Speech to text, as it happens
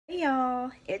Hey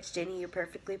y'all, it's Jenny, your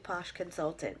perfectly posh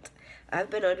consultant. I've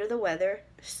been under the weather,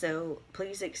 so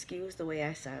please excuse the way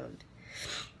I sound.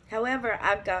 However,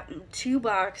 I've gotten 2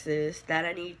 boxes that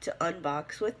I need to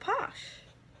unbox with Posh.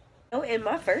 So in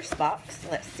my first box,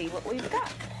 let's see what we've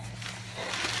got.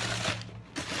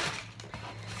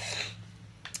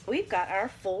 We've got our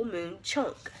full moon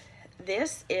chunk.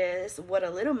 This is what a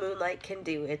little moonlight can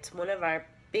do. It's one of our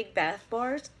big bath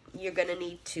bars. You're going to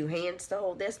need 2 hands to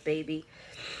hold this baby.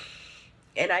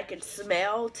 And I can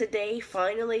smell today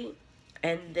finally,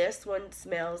 and this one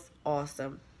smells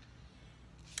awesome.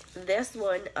 This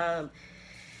one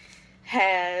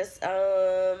has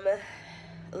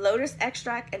lotus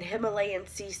extract and Himalayan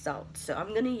sea salt. So I'm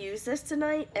going to use this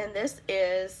tonight, and this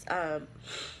is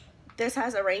this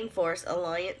has a Rainforest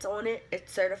Alliance on it.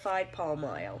 It's certified palm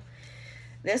oil.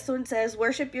 This one says,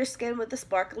 worship your skin with the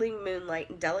sparkling moonlight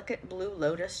and delicate blue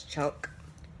lotus chunk.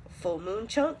 Full moon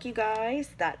chunk, you guys.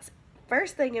 That's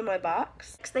first thing in my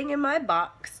box. Next thing in my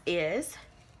box is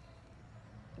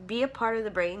be a part of the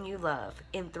brand you love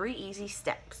in 3 easy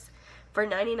steps. For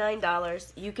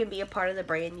 $99, you can be a part of the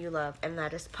brand you love, and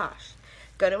that is Posh.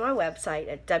 Go to my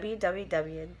website at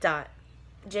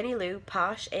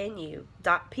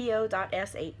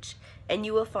www.jennylouposhandyou.po.sh and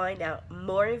you will find out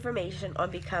more information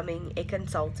on becoming a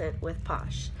consultant with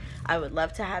Posh. I would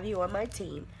love to have you on my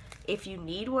team. If you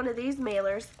need one of these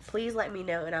mailers, please let me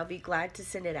know and I'll be glad to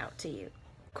send it out to you.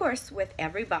 Of course, with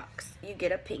every box, you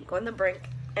get a pink on the brink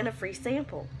and a free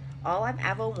sample. All I've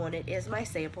ever wanted is my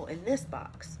sample in this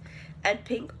box. And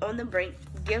pink on the brink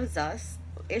gives us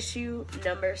issue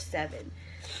number 7.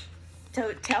 So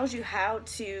it tells you how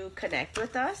to connect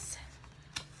with us.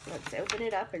 Let's open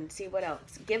it up and see what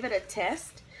else. Give it a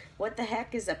test. What the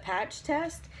heck is a patch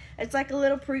test? It's like a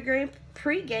little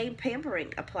pre-game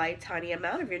pampering. Apply a tiny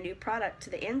amount of your new product to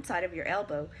the inside of your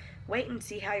elbow. Wait and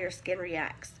see how your skin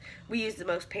reacts. We use the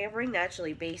most pampering,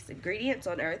 naturally based ingredients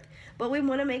on earth, but we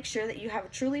want to make sure that you have a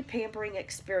truly pampering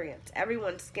experience.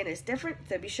 Everyone's skin is different,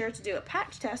 so be sure to do a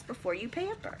patch test before you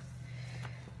pamper.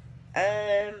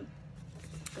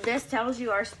 This tells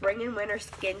you our spring and winter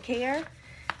skincare.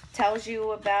 Tells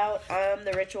you about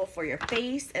the ritual for your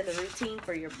face and the routine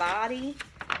for your body.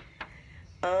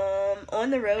 On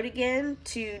the road again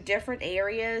to different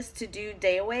areas to do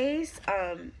dayaways.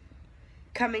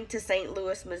 Coming to St.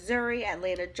 Louis, Missouri,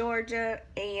 Atlanta, Georgia,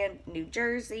 and New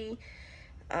Jersey,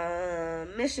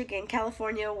 Michigan,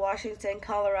 California, Washington,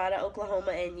 Colorado,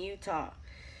 Oklahoma, and Utah.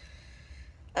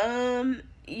 If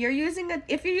you're using a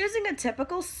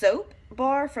typical soap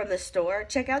bar from the store,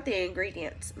 check out the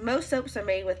ingredients. Most soaps are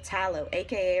made with tallow,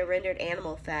 aka rendered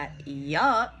animal fat.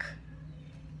 Yuck.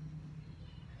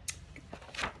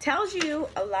 Tells you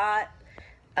a lot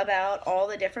about all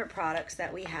the different products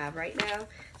that we have right now.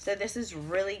 So this is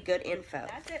really good info.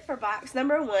 That's it for box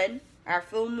number 1, our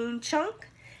full moon chunk.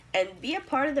 And be a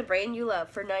part of the brand you love.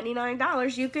 For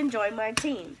 $99, you can join my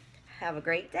team. Have a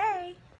great day.